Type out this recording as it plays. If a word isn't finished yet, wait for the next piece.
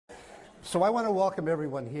So I want to welcome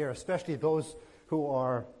everyone here, especially those who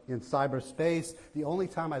are in cyberspace. The only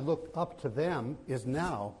time I look up to them is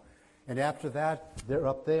now. And after that, they're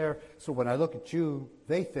up there. So when I look at you,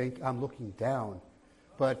 they think I'm looking down.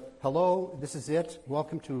 But hello, this is it.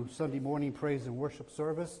 Welcome to Sunday morning praise and worship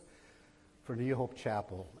service for New Hope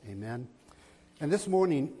Chapel. Amen. And this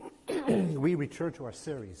morning, we return to our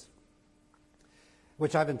series,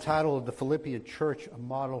 which I've entitled The Philippian Church, a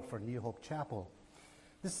Model for New Hope Chapel.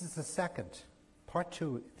 This is the second, part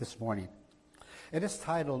 2 this morning. It is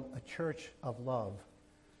titled, A Church of Love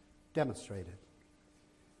Demonstrated.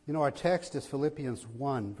 You know, our text is Philippians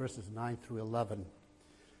 1, verses 9 through 11.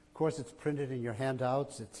 Of course, it's printed in your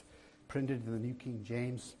handouts. It's printed in the New King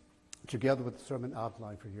James, together with the sermon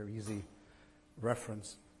outline for your easy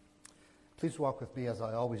reference. Please walk with me, as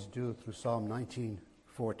I always do, through Psalm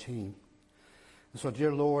 19:14. And so,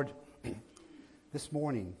 dear Lord, this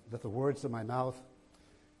morning, let the words of my mouth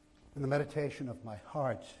and the meditation of my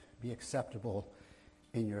heart be acceptable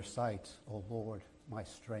in your sight, O Lord, my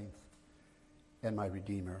strength and my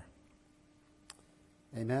Redeemer.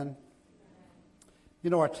 Amen. You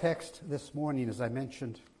know, our text this morning, as I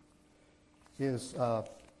mentioned, is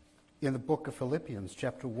in the book of Philippians,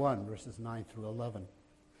 chapter 1, verses 9 through 11.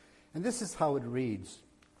 And this is how it reads.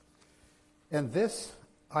 And this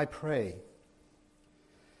I pray,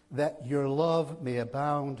 that your love may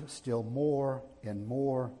abound still more and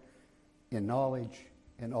more in knowledge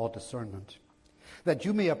and all discernment, that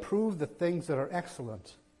you may approve the things that are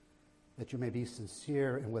excellent, that you may be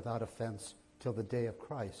sincere and without offense till the day of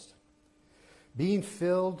Christ, being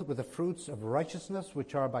filled with the fruits of righteousness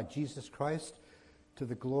which are by Jesus Christ, to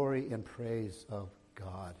the glory and praise of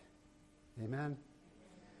God. Amen.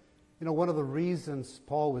 You know, one of the reasons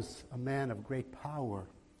Paul was a man of great power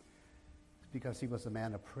is because he was a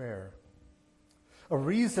man of prayer. A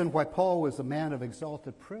reason why Paul was a man of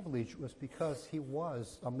exalted privilege was because he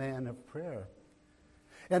was a man of prayer.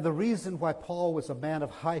 And the reason why Paul was a man of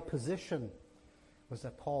high position was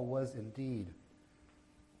that Paul was indeed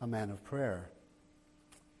a man of prayer.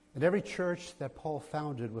 And every church that Paul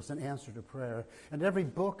founded was an answer to prayer. And every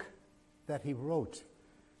book that he wrote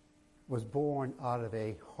was born out of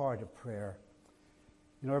a heart of prayer.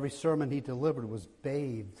 You know, every sermon he delivered was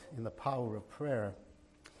bathed in the power of prayer.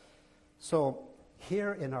 So,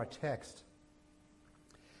 here in our text,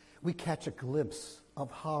 we catch a glimpse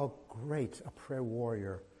of how great a prayer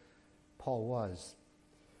warrior Paul was.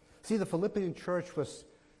 See, the Philippian church was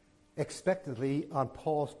expectedly on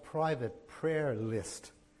Paul's private prayer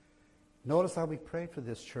list. Notice how he prayed for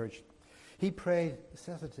this church. He prayed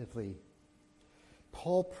sensitively.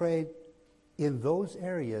 Paul prayed in those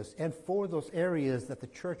areas and for those areas that the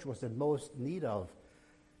church was in most need of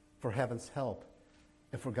for heaven's help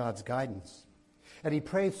and for God's guidance. And he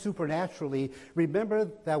prayed supernaturally.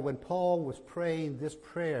 Remember that when Paul was praying this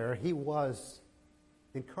prayer, he was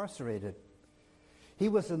incarcerated. He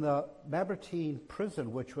was in the Mamertine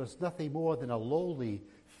prison, which was nothing more than a lowly,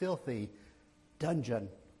 filthy dungeon.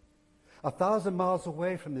 1,000 miles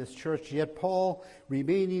away from this church, yet Paul,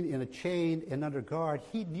 remaining in a chain and under guard,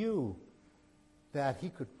 he knew that he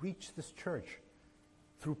could reach this church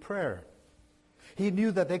through prayer. He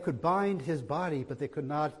knew that they could bind his body, but they could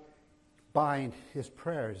not bind his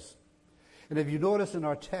prayers. And if you notice in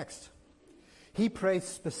our text, he prayed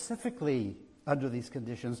specifically under these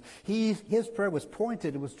conditions. His prayer was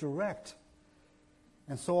pointed, it was direct.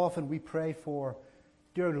 And so often we pray for,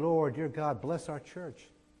 dear Lord, dear God, bless our church.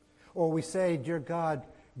 Or we say, dear God,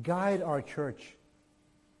 guide our church.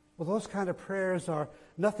 Well, those kind of prayers are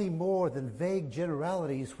nothing more than vague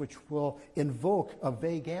generalities which will invoke a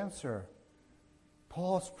vague answer.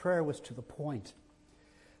 Paul's prayer was to the point.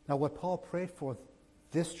 Now, what Paul prayed for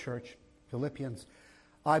this church, Philippians,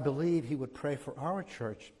 I believe he would pray for our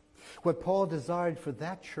church. What Paul desired for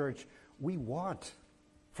that church, we want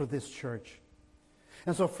for this church.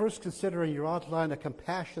 And so first consider in your outline a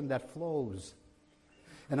compassion that flows.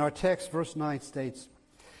 And our text, verse 9, states,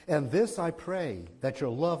 and this I pray, that your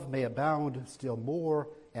love may abound still more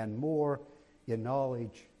and more in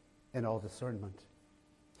knowledge and all discernment.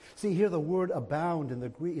 See, here the word abound in the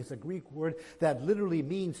Greek is a Greek word that literally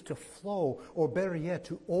means to flow, or better yet,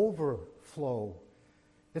 to overflow.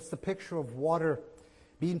 It's the picture of water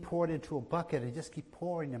being poured into a bucket and just keep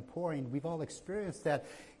pouring and pouring. We've all experienced that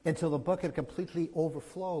until the bucket completely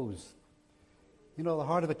overflows. You know, the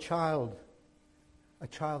heart of a child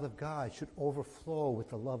of God, should overflow with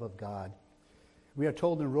the love of God. We are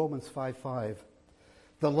told in Romans 5:5,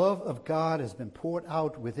 the love of God has been poured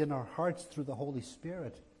out within our hearts through the Holy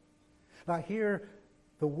Spirit. Now here,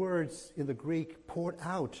 the words in the Greek, poured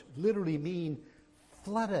out, literally mean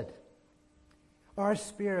flooded. Our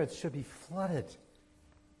spirits should be flooded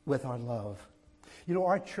with our love.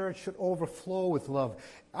 Our church should overflow with love.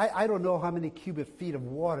 I don't know how many cubic feet of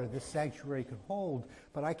water this sanctuary could hold,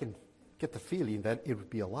 but I can get the feeling that it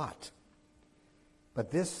would be a lot.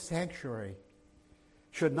 But this sanctuary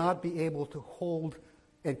should not be able to hold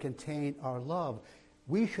and contain our love.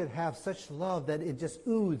 We should have such love that it just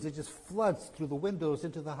oozes, it just floods through the windows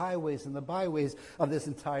into the highways and the byways of this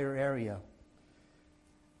entire area.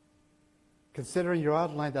 Considering your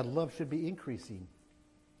outline, that love should be increasing.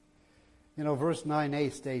 Verse 9a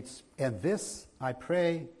states, "And this I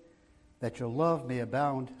pray, that your love may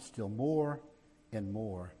abound still more and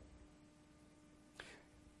more."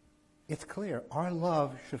 It's clear, our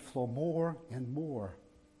love should flow more and more.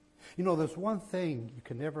 There's one thing you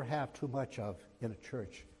can never have too much of in a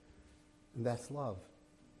church, and that's love.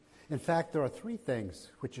 In fact, there are three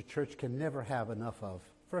things which a church can never have enough of.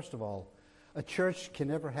 First of all, a church can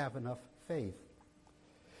never have enough faith.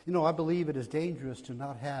 I believe it is dangerous to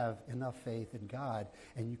not have enough faith in God,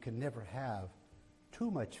 and you can never have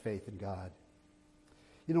too much faith in God.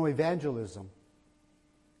 Evangelism,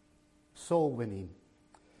 soul winning.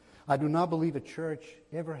 I do not believe a church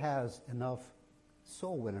ever has enough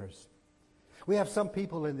soul winners. We have some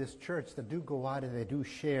people in this church that do go out and they do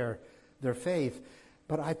share their faith,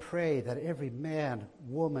 but I pray that every man,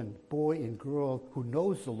 woman, boy, and girl who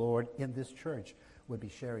knows the Lord in this church would be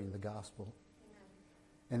sharing the gospel.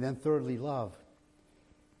 And then thirdly, love.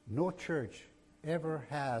 No church ever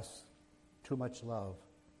has too much love.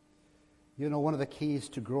 One of the keys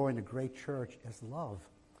to growing a great church is love.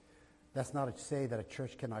 That's not to say that a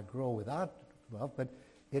church cannot grow without love, but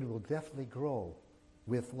it will definitely grow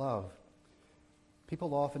with love.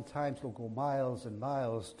 People oftentimes will go miles and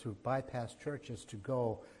miles to bypass churches to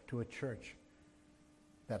go to a church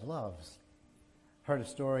that loves. Heard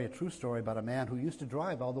a true story about a man who used to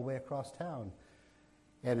drive all the way across town.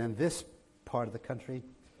 And in this part of the country,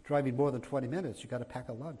 driving more than 20 minutes, you got to pack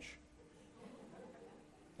a lunch.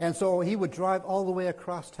 And so he would drive all the way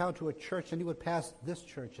across town to a church, and he would pass this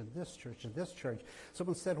church and this church and this church.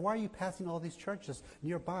 Someone said, "Why are you passing all these churches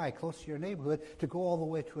nearby, close to your neighborhood, to go all the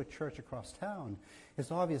way to a church across town?"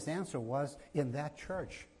 His obvious answer was, in that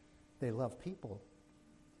church, they love people.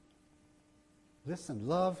 Listen,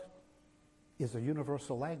 love is a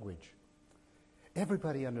universal language.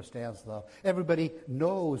 Everybody understands love. Everybody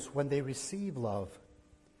knows when they receive love.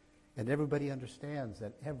 And everybody understands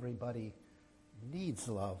that everybody needs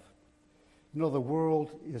love. The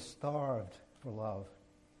world is starved for love.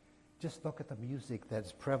 Just look at the music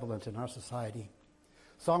that's prevalent in our society.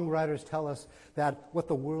 Songwriters tell us that what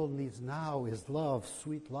the world needs now is love,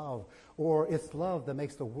 sweet love, or it's love that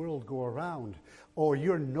makes the world go around, or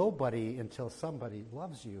you're nobody until somebody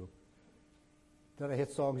loves you. Did I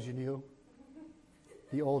hit songs you knew?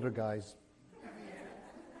 The older guys.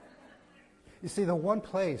 You see, the one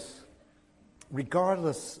place,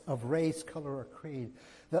 regardless of race, color, or creed,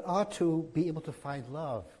 that ought to be able to find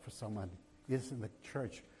love for someone is in the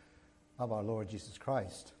church of our Lord Jesus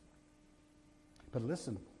Christ. But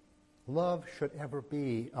listen, love should ever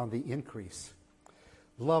be on the increase.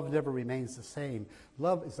 Love never remains the same.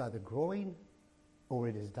 Love is either growing or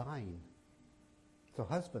it is dying. So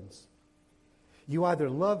husbands, you either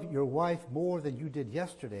love your wife more than you did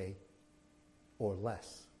yesterday or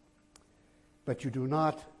less. But you do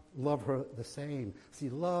not love her the same. See,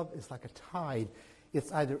 love is like a tide.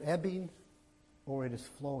 It's either ebbing or it is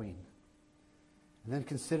flowing. And then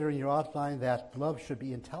considering your outline that love should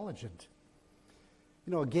be intelligent.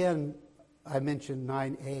 Again, I mentioned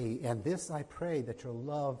 9a, and this I pray that your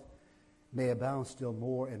love may abound still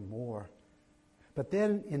more and more. But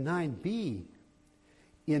then in 9b,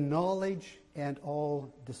 in knowledge and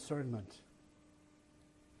all discernment.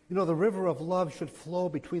 The river of love should flow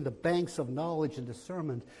between the banks of knowledge and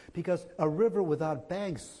discernment, because a river without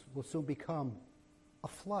banks will soon become a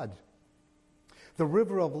flood. The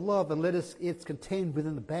river of love, unless it's contained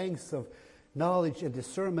within the banks of knowledge and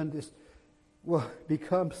discernment, will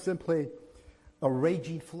become simply a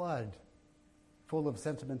raging flood full of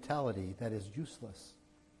sentimentality that is useless.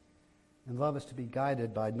 And love is to be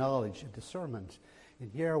guided by knowledge and discernment.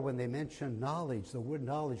 And here, when they mention knowledge, the word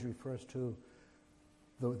knowledge refers to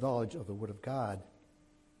the knowledge of the Word of God.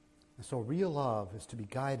 And so real love is to be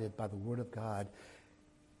guided by the Word of God.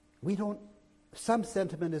 Some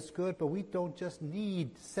sentiment is good, but we don't just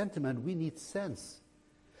need sentiment, we need sense.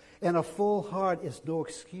 And a full heart is no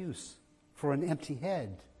excuse for an empty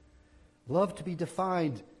head. Love to be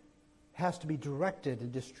defined has to be directed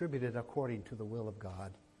and distributed according to the will of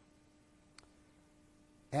God.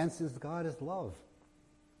 And since God is love,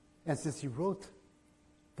 and since He wrote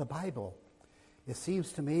the Bible, It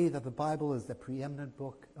seems to me that the Bible is the preeminent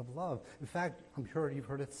book of love. In fact, I'm sure you've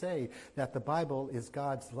heard it say that the Bible is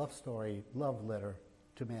God's love story, love letter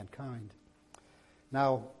to mankind.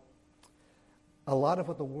 Now, a lot of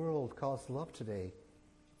what the world calls love today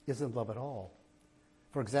isn't love at all.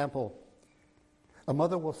 For example, a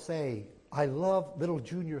mother will say, I love little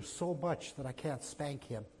Junior so much that I can't spank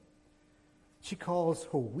him. She calls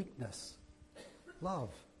her weakness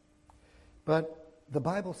love. But the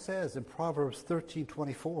Bible says in Proverbs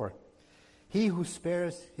 13:24, he who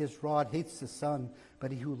spares his rod hates his son,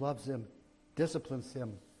 but he who loves him disciplines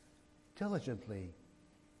him diligently.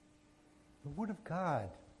 The Word of God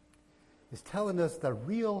is telling us that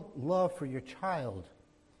real love for your child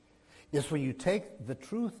is when you take the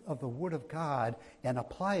truth of the Word of God and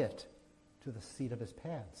apply it to the seat of his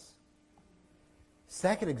pants.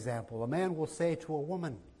 Second example, a man will say to a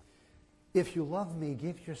woman, if you love me,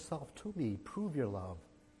 give yourself to me, prove your love.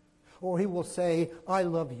 Or he will say, I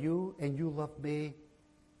love you and you love me,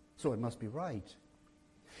 so it must be right.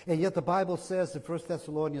 And yet the Bible says in 1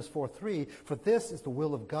 Thessalonians 4:3, for this is the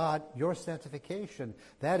will of God, your sanctification,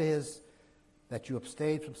 that is, that you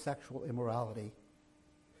abstain from sexual immorality.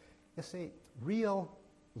 You see, real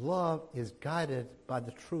love is guided by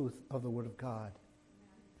the truth of the Word of God.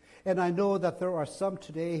 And I know that there are some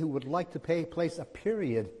today who would like to place a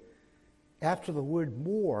period after the word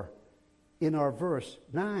more in our verse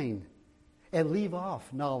 9 and leave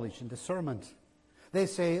off knowledge and discernment. They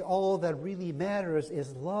say all that really matters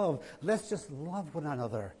is love. Let's just love one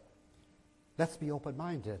another. Let's be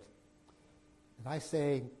open-minded. And I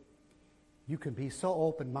say you can be so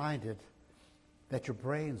open-minded that your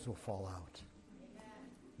brains will fall out. Amen.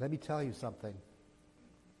 Let me tell you something.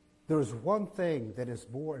 There is one thing that is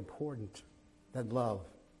more important than love.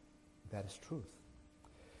 That is truth.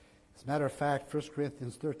 As a matter of fact, 1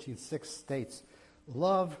 Corinthians 13:6 states,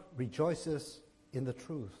 love rejoices in the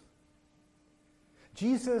truth.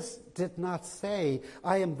 Jesus did not say,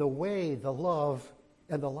 I am the way, the love,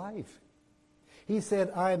 and the life. He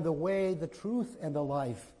said, I am the way, the truth, and the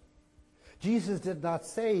life. Jesus did not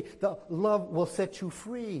say, the love will set you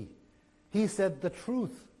free. He said, the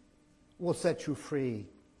truth will set you free.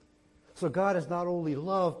 So God is not only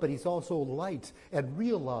love, but he's also light, and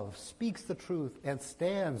real love speaks the truth and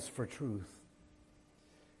stands for truth.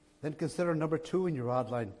 Then consider number 2 in your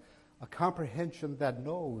outline, a comprehension that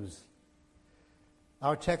knows.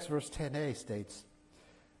 Our text, verse 10a, states,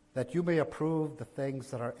 that you may approve the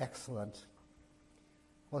things that are excellent.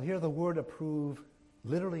 Well, here the word approve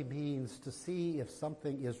literally means to see if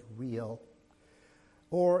something is real.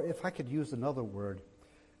 Or if I could use another word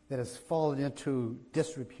that has fallen into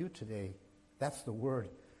disrepute today, that's the word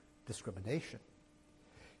discrimination.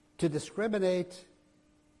 To discriminate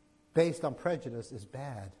based on prejudice is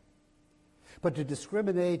bad. But to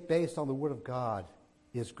discriminate based on the Word of God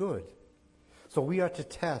is good. So we are to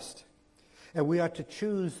test, and we are to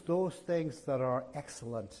choose those things that are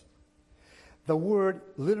excellent. The word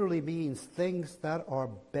literally means things that are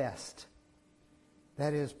best.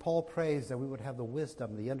 That is, Paul prays that we would have the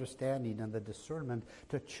wisdom, the understanding, and the discernment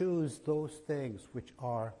to choose those things which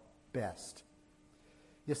are best.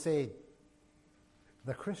 You see,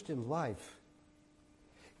 the Christian life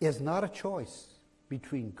is not a choice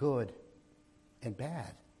between good and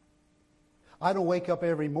bad. I don't wake up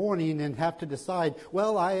every morning and have to decide,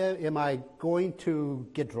 well, am I going to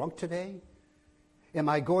get drunk today? Am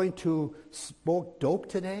I going to smoke dope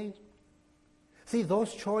today? See,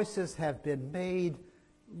 those choices have been made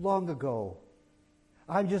long ago.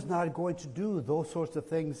 I'm just not going to do those sorts of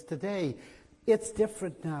things today. It's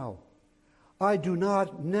different now. I do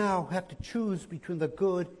not now have to choose between the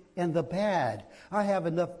good and the bad. I have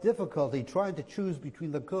enough difficulty trying to choose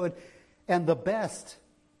between the good and the best.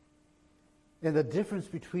 And the difference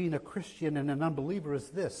between a Christian and an unbeliever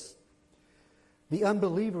is this. The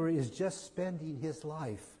unbeliever is just spending his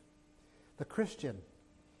life. The Christian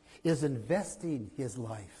is investing his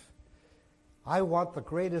life. I want the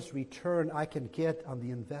greatest return I can get on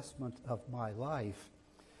the investment of my life.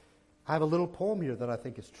 I have a little poem here that I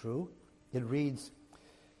think is true. It reads,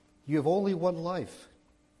 you have only one life.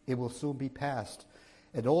 It will soon be past.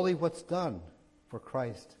 And only what's done for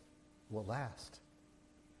Christ will last.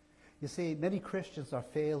 You see, many Christians are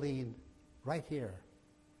failing right here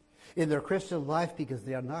in their Christian life because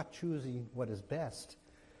they are not choosing what is best.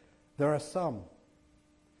 There are some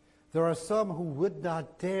who would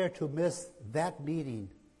not dare to miss that meeting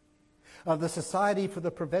of the Society for the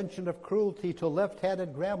Prevention of Cruelty to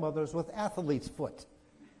Left-Handed Grandmothers with Athlete's Foot.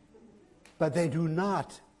 But they do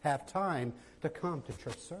not have time to come to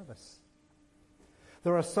church service.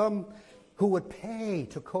 There are some who would pay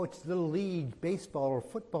to coach little league baseball or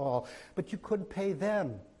football, but you couldn't pay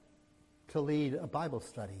them to lead a Bible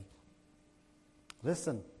study.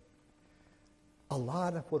 Listen, a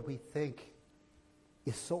lot of what we think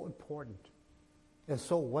is so important and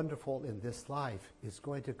so wonderful in this life is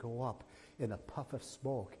going to go up in a puff of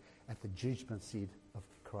smoke at the judgment seat of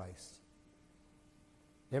Christ.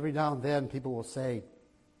 Every now and then people will say,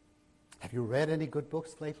 have you read any good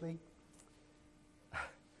books lately?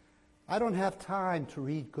 I don't have time to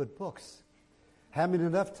read good books. Having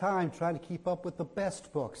enough time trying to keep up with the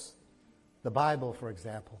best books. The Bible, for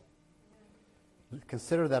example.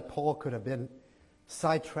 Consider that Paul could have been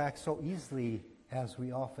sidetracked so easily as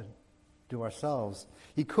we often do ourselves.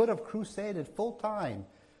 He could have crusaded full time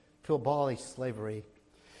to abolish slavery.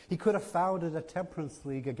 He could have founded a temperance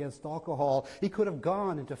league against alcohol. He could have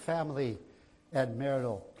gone into family and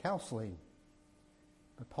marital counseling.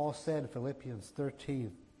 But Paul said in Philippians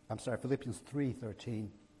 3:13,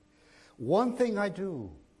 one thing I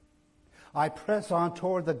do, I press on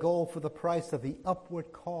toward the goal for the price of the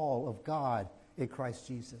upward call of God in Christ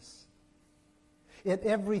Jesus. In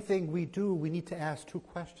everything we do, we need to ask two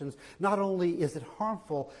questions. Not only is it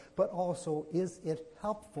harmful, but also is it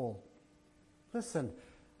helpful? Listen,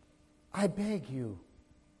 I beg you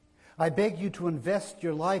to invest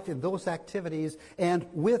your life in those activities and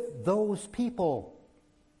with those people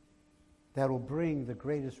that will bring the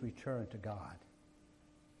greatest return to God.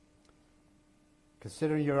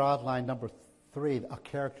 Consider your outline number 3, a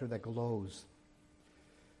character that glows.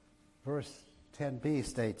 Verse 10b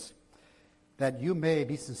states that you may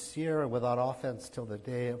be sincere and without offense till the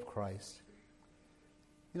day of Christ.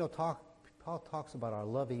 Paul talks about our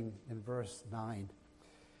loving in verse 9.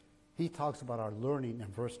 He talks about our learning in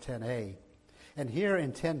verse 10a. And here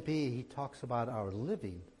in 10b, he talks about our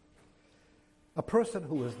living. A person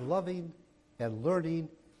who is loving and learning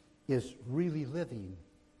is really living.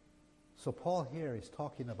 So Paul here is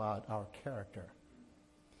talking about our character.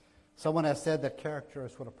 Someone has said that character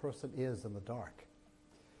is what a person is in the dark.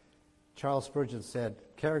 Charles Spurgeon said,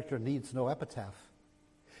 character needs no epitaph.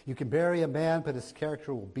 You can bury a man, but his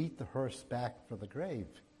character will beat the hearse back from the grave.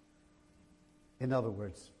 In other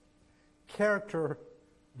words, character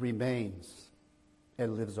remains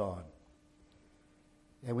and lives on.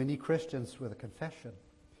 And we need Christians with a confession.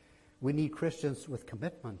 We need Christians with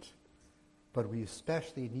commitment. But we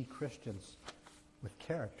especially need Christians with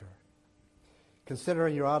character. Consider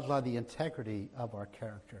in your outline the integrity of our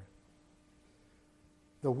character.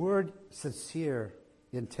 The word sincere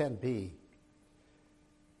in 10b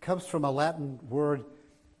comes from a Latin word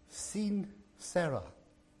sincera,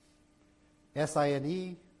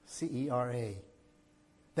 S-I-N-E-C-E-R-A,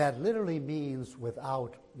 that literally means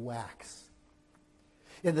without wax.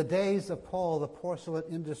 In the days of Paul, the porcelain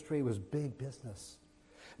industry was big business.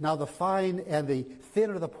 Now, the fine and the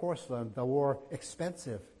thinner the porcelain, the more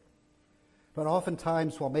expensive. But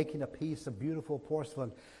oftentimes, while making a piece of beautiful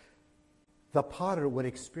porcelain, the potter would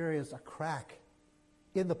experience a crack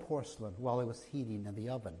in the porcelain while it was heating in the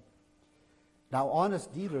oven. Now,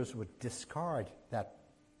 honest dealers would discard that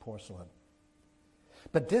porcelain.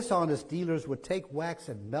 But dishonest dealers would take wax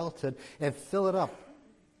and melt it and fill it up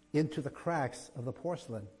into the cracks of the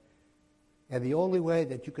porcelain. And the only way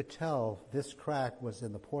that you could tell this crack was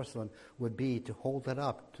in the porcelain would be to hold it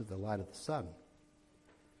up to the light of the sun.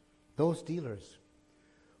 Those dealers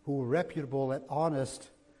who were reputable and honest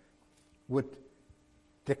would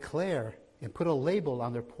declare and put a label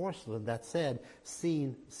on their porcelain that said,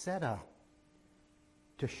 sin cera,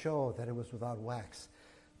 to show that it was without wax,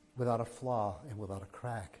 without a flaw, and without a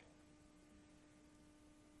crack.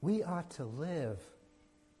 We ought to live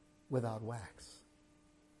without wax.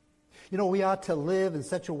 We ought to live in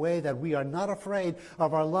such a way that we are not afraid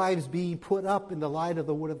of our lives being put up in the light of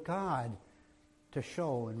the Word of God to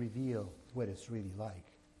show and reveal what it's really like.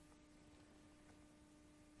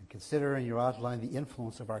 And consider in your outline the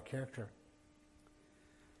influence of our character.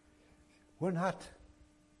 We're not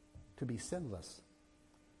to be sinless.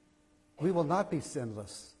 We will not be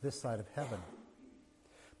sinless this side of heaven.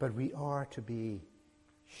 But we are to be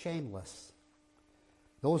shameless.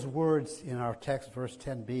 Those words in our text, verse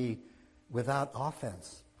 10b, without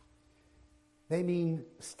offense, they mean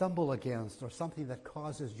stumble against or something that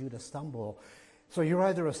causes you to stumble. So you're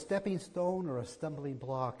either a stepping stone or a stumbling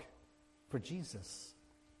block for Jesus.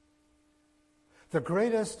 The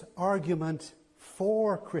greatest argument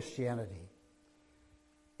for Christianity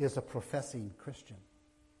is a professing Christian.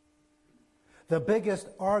 The biggest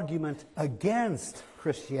argument against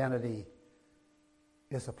Christianity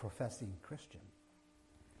is a professing Christian.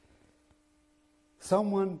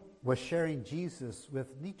 Someone was sharing Jesus with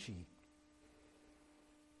Nietzsche.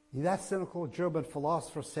 That cynical German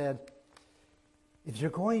philosopher said, if you're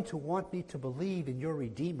going to want me to believe in your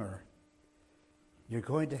Redeemer, you're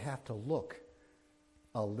going to have to look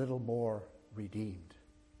a little more redeemed.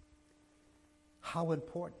 How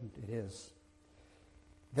important it is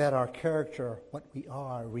that our character, what we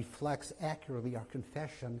are, reflects accurately our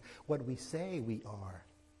confession, what we say we are.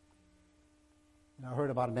 And I heard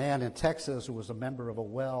about a man in Texas who was a member of a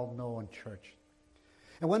well-known church.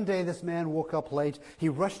 And one day this man woke up late. He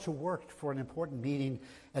rushed to work for an important meeting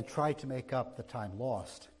and tried to make up the time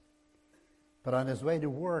lost. But on his way to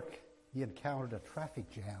work, he encountered a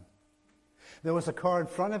traffic jam. There was a car in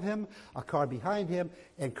front of him, a car behind him,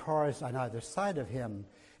 and cars on either side of him.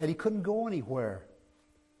 And he couldn't go anywhere.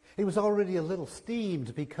 He was already a little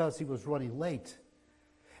steamed because he was running late.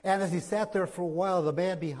 And as he sat there for a while, the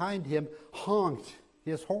man behind him honked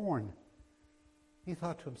his horn. He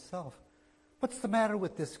thought to himself, what's the matter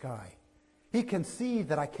with this guy? He can see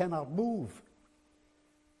that I cannot move.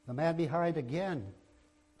 The man behind again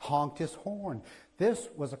honked his horn. This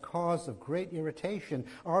was a cause of great irritation.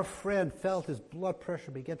 Our friend felt his blood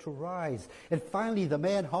pressure begin to rise. And finally, the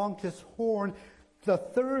man honked his horn the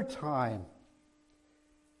third time.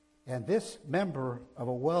 And this member of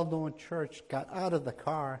a well-known church got out of the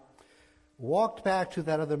car, walked back to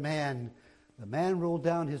that other man. The man rolled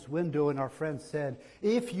down his window, and our friend said,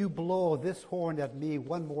 if you blow this horn at me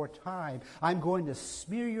one more time, I'm going to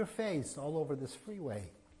smear your face all over this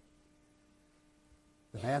freeway.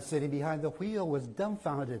 The man sitting behind the wheel was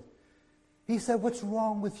dumbfounded. He said, what's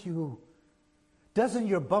wrong with you? Doesn't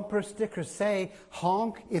your bumper sticker say,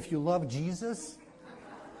 honk if you love Jesus?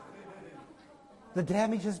 The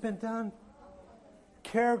damage has been done.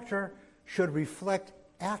 Character should reflect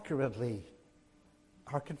accurately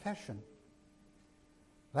our confession.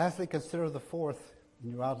 Lastly, consider the fourth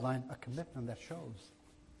in your outline, a commitment that shows.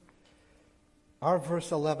 Our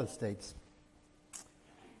verse 11 states,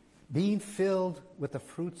 being filled with the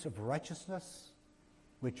fruits of righteousness,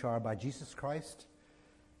 which are by Jesus Christ,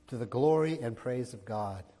 to the glory and praise of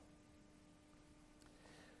God.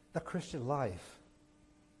 The Christian life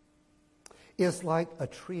is like a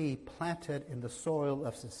tree planted in the soil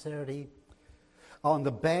of sincerity, on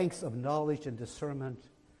the banks of knowledge and discernment,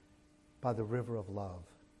 by the river of love.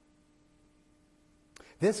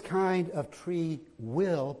 This kind of tree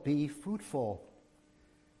will be fruitful.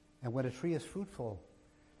 And when a tree is fruitful,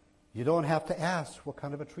 you don't have to ask what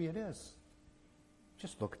kind of a tree it is.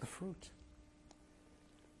 Just look at the fruit.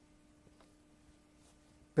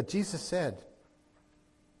 But Jesus said,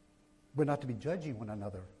 we're not to be judging one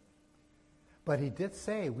another. But he did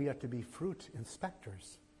say we are to be fruit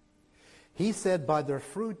inspectors. He said, by their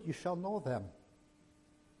fruit you shall know them.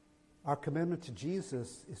 Our commitment to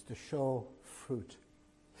Jesus is to show fruit.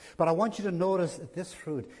 But I want you to notice that this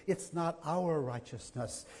fruit, it's not our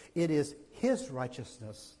righteousness. It is his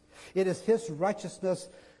righteousness. It is his righteousness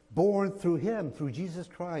born through him, through Jesus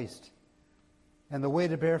Christ. And the way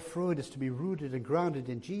to bear fruit is to be rooted and grounded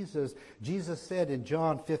in Jesus. Jesus said in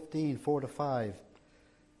John 15:4-5,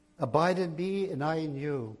 abide in me and I in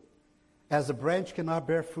you. As a branch cannot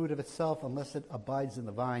bear fruit of itself unless it abides in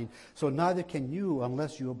the vine, so neither can you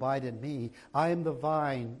unless you abide in me. I am the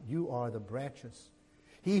vine, you are the branches.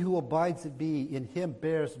 He who abides in me, in him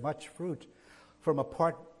bears much fruit.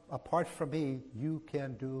 Apart from me, you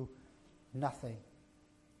can do nothing.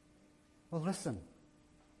 Well, listen.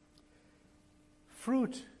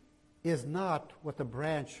 Fruit is not what the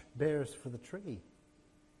branch bears for the tree.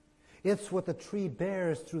 It's what the tree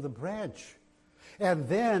bears through the branch. And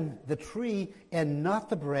then the tree and not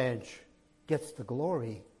the branch gets the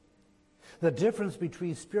glory. The difference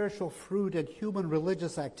between spiritual fruit and human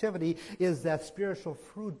religious activity is that spiritual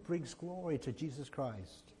fruit brings glory to Jesus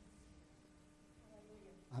Christ.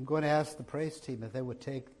 I'm going to ask the praise team if they would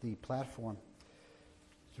take the platform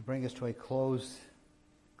to bring us to a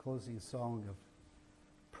closing song of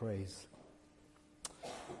praise.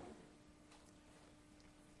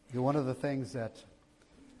 One of the things that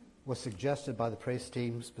was suggested by the praise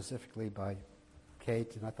team, specifically by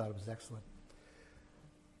Kate, and I thought it was excellent,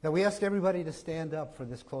 that we ask everybody to stand up for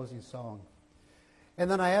this closing song. And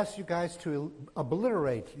then I ask you guys to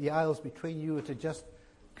obliterate the aisles between you and to just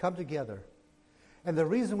come together. And the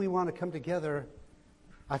reason we want to come together,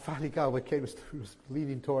 I finally got what Kate was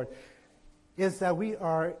leaning toward, is that we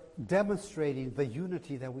are demonstrating the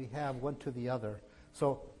unity that we have one to the other.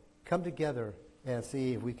 So come together and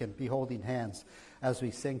see if we can be holding hands as we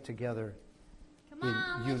sing together in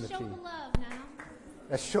unity. Let's show the love now.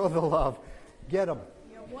 Let's show the love. Get them.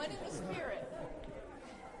 You're one in the spirit.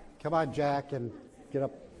 Come on, Jack, and get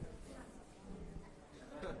up.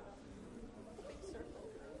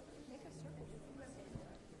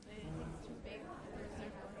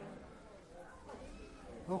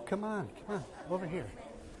 Oh, come on. Over here.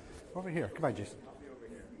 Over here. Come on, Jason.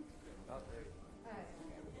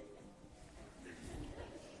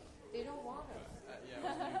 They don't want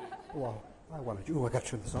us. Well, I wanted you. Oh, I got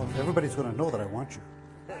to turn this off. Everybody's going to know that I want you.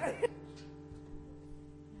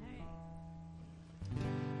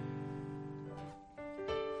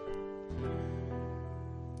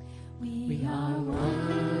 We are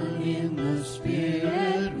one in the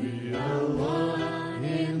Spirit, we are one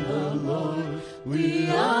in the Lord. We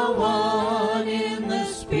are one in the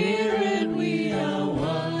Spirit, we are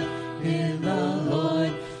one in the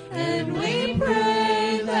Lord. And we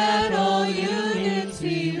pray that all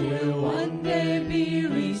unity will one day be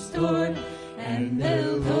restored. And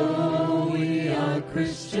that though we are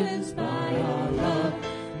Christians by our love,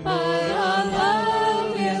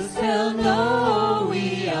 yes, they'll know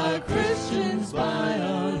we are Christians by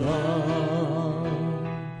our love.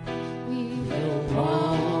 We will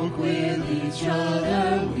walk with each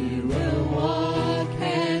other, we will walk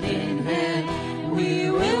hand in hand. We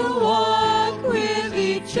will walk with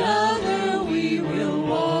each other, we will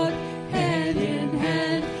walk hand in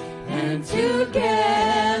hand. And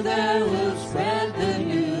together we'll spread the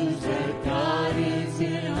news that God is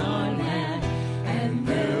in our land. And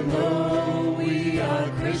they'll know we are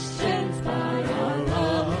Christians by our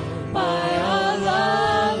love. By our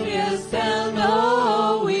love, yes, they'll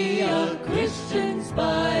know we are Christians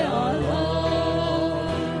by our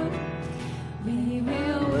love. We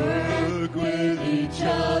will work with each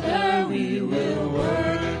other, we will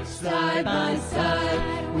work side by side.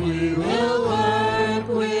 We will work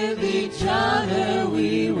with each other,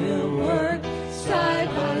 we will work side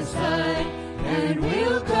by side. And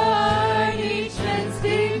we'll guard each man's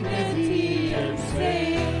dignity and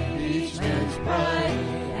save each man's pride.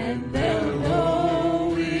 And they'll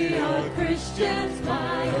know we are Christians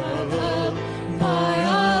by our love. By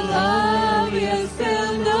our love, yes,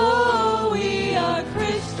 they'll know we are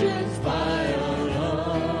Christians by our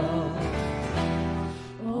love.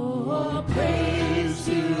 Oh, praise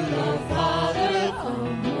to the Father,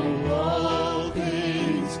 from whom all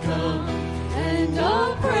things come. And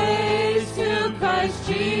all praise to Christ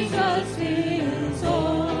Jesus, His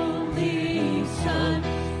only Son.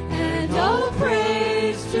 And all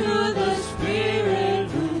praise to the Spirit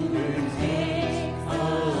who makes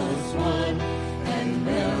us one. And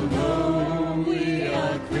they'll know we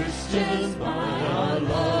are Christians by our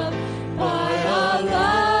love. By our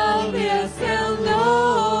love, yes, they'll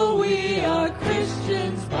know we are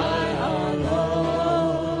Christians by our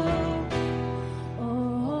love.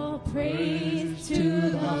 Oh, praise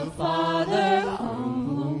to the Father, from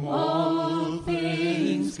whom all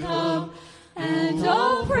things come. And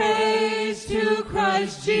all praise to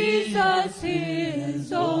Christ Jesus,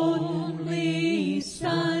 His only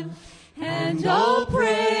Son. And all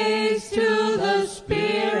praise to the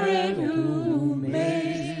Spirit who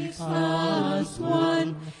makes us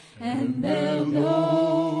one. And they'll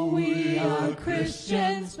know we are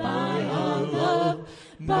Christians by our love.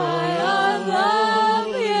 By our love,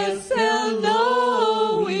 yes, they'll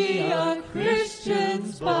know we are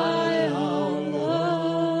Christians by our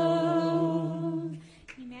love.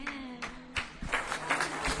 Amen.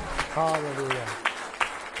 Hallelujah.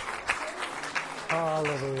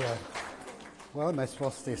 Hallelujah. Well, am I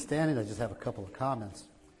supposed to stay standing? I just have a couple of comments.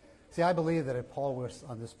 See, I believe that if Paul was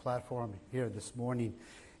on this platform here this morning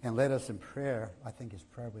and led us in prayer, I think his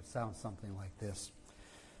prayer would sound something like this.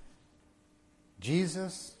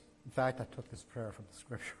 Jesus, in fact, I took this prayer from the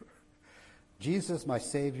scripture. Jesus, my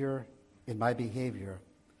Savior, in my behavior,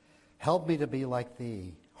 help me to be like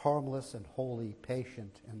Thee, harmless and holy,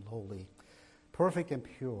 patient and lowly, perfect and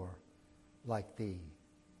pure, like Thee.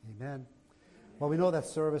 Amen. Well, we know that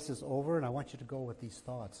service is over, and I want you to go with these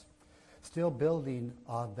thoughts. Still building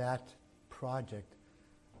on that project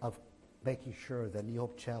of making sure that New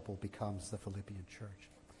Hope Chapel becomes the Philippian church.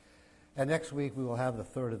 And next week, we will have the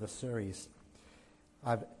third of the series.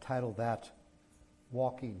 I've titled that,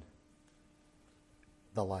 Walking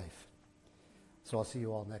the Life. So I'll see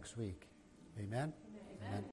you all next week. Amen? Amen.